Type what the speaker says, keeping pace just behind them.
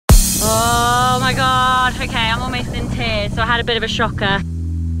okay, I'm almost in tears, so I had a bit of a shocker.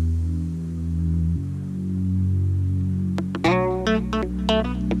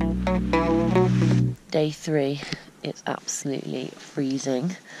 Day 3, it's absolutely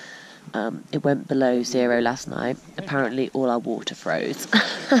freezing. It went below 0 last night. Apparently all our water froze.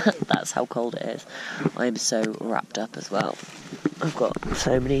 That's how cold it is. I'm so wrapped up as well. I've got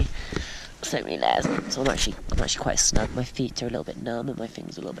so many layers, so I'm actually quite snug. My feet are a little bit numb and my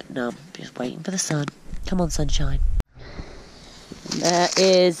fingers are a little bit numb. Just waiting for the sun. Come on, sunshine. There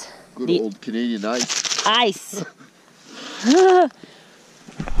is good the old Canadian ice. Ice.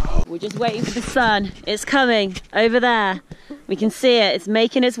 We're just waiting for the sun. It's coming over there. We can see it. It's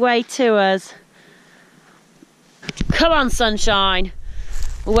making its way to us. Come on, sunshine.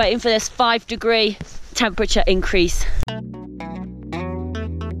 We're waiting for this 5-degree temperature increase.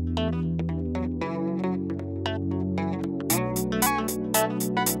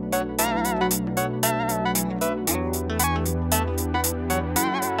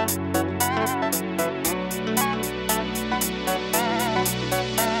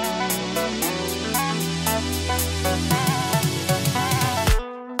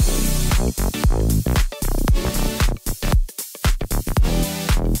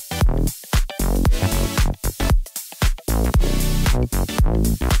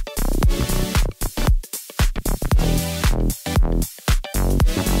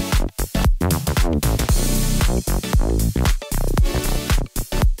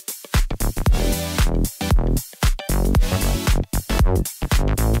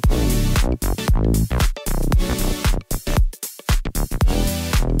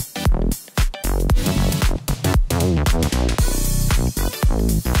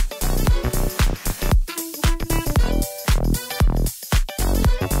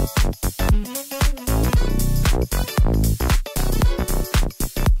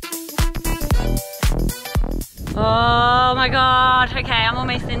 Oh my god, okay, I'm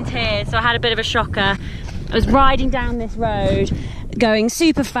almost in tears, so I had a bit of a shocker. I was riding down this road, going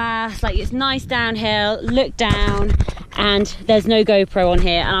super fast, like it's nice downhill, look down, and there's no GoPro on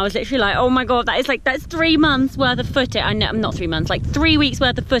here, and I was literally like, oh my god, that's 3 months worth of footage. I know, not 3 months, like 3 weeks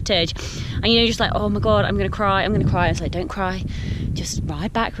worth of footage. And you know, just like, oh my god, I'm gonna cry. I was like, don't cry, just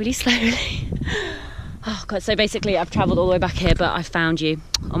ride back really slowly. Oh god, so basically I've travelled all the way back here, but I found you.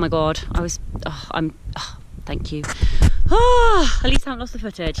 Oh my god, thank you. Oh, at least I haven't lost the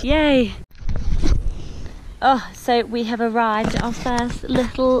footage, yay. Oh, so we have arrived at our first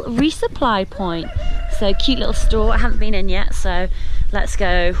little resupply point. So cute little store, I haven't been in yet, so let's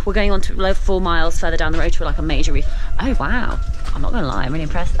go. We're going on to 4 miles further down the road to like a major reef. Oh wow, I'm not gonna lie, I'm really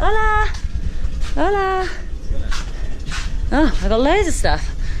impressed. Hola! Hola! Oh, I've got loads of stuff.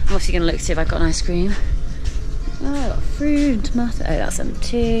 I'm obviously gonna look to see if I've got an ice cream. Oh, I've got fruit and tomato. Oh, that's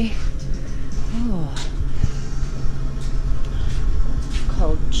empty. Oh.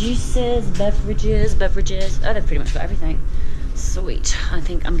 Cold juices, beverages. Oh, they've pretty much got everything. Sweet. I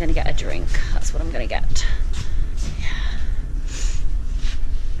think I'm gonna get a drink. That's what I'm gonna get. Yeah.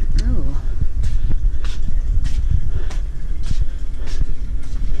 Oh.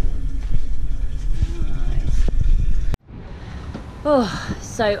 Oh,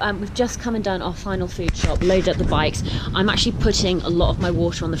 so we've just come and done our final food shop, loaded up the bikes. I'm actually putting a lot of my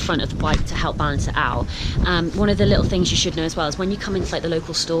water on the front of the bike to help balance it out. One of the little things you should know as well is when you come into like the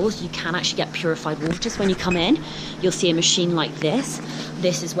local stores, you can actually get purified water. So when you come in, you'll see a machine like this.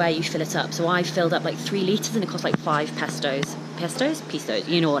 This is where you fill it up. So I filled up like 3 litres and it cost like 5 pesos. Pesos,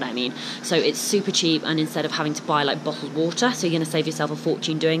 you know what I mean. So it's super cheap, and instead of having to buy like bottled water, so you're going to save yourself a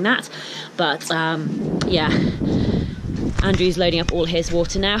fortune doing that. But yeah. Andrew's loading up all his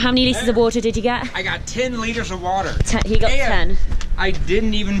water now. How many litres of water did you get? I got 10 litres of water. He got 10. I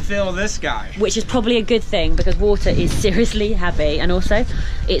didn't even fill this guy. Which is probably a good thing, because water is seriously heavy, and also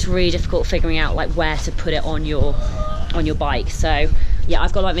it's really difficult figuring out like where to put it on your bike. So yeah,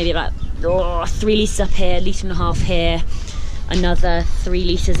 I've got like maybe about 3 litres up here, 1.5 litres here, another 3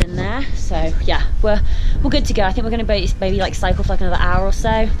 litres in there. So yeah, we're good to go. I think we're going to maybe like cycle for like another hour or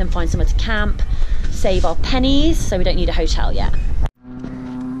so, then find somewhere to camp, save our pennies, so we don't need a hotel yet.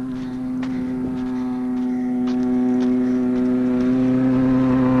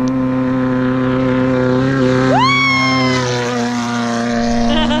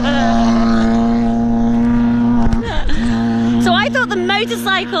 So I thought the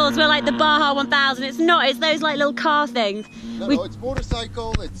motorcycles were like the Baja 1000. It's not, it's those like little car things. No, it's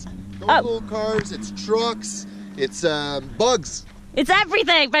motorcycle, it's those little cars, it's trucks, it's bugs. It's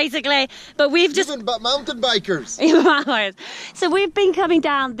everything, basically. But we've just... Even but mountain bikers. So we've been coming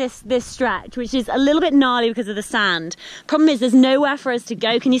down this stretch, which is a little bit gnarly because of the sand. Problem is there's nowhere for us to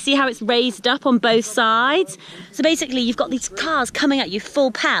go. Can you see how it's raised up on both sides? So basically you've got these cars coming at you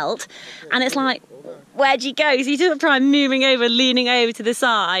full pelt, and it's like, where'd you go? So you just try moving over, leaning over to the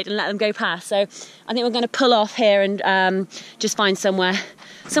side and let them go past. So I think we're going to pull off here and just find somewhere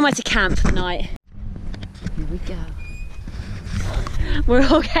to camp for the night. Here we go. We're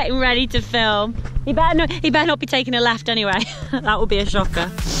all getting ready to film. He better not be taking a left anyway. That would be a shocker.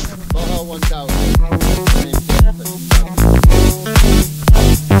 Baja 1000.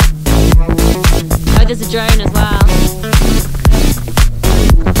 Oh, there's a drone as well.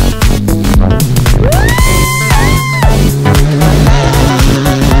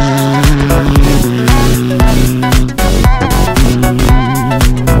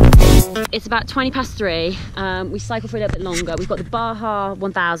 It's about 20 past 3. We cycle for a little bit longer. We've got the Baja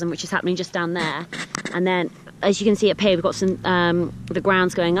 1000, which is happening just down there. And then, as you can see up here, we've got some, the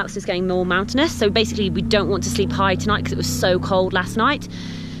ground's going up, so it's getting more mountainous. So basically, we don't want to sleep high tonight because it was so cold last night.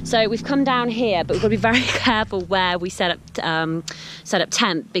 So we've come down here, but we've got to be very careful where we set up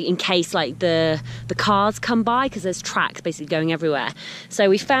tent in case like the cars come by, because there's tracks basically going everywhere. So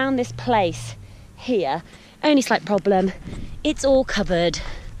we found this place here. Only slight problem, it's all covered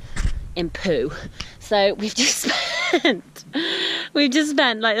in poo. So we've just spent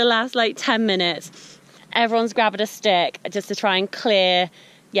like the last 10 minutes. Everyone's grabbing a stick just to try and clear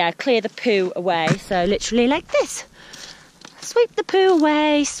the poo away. So literally like this. Sweep the poo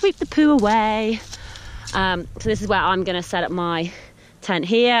away, sweep the poo away. So this is where I'm gonna set up my tent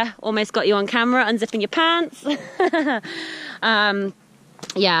here. Almost got you on camera, unzipping your pants.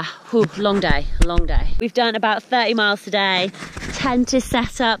 Yeah, whew, long day. We've done about 30 miles today. Tent is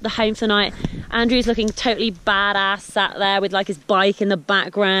set up, the home for the night. Andrew's looking totally badass sat there with like his bike in the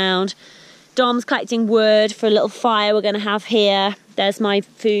background. Dom's collecting wood for a little fire we're gonna have here. There's my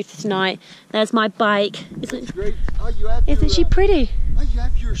food for tonight. There's my bike. Isn't she pretty? Oh, you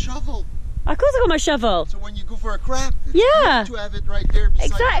have your shovel. Of course I got my shovel. So when you go for a crap, yeah, you have to have it right there beside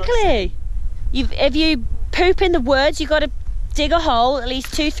exactly. If you poop in the woods, you got to dig a hole at least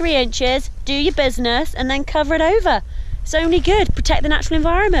 2-3 inches, do your business, and then cover it over. It's only good. Protect the natural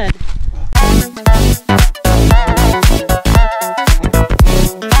environment.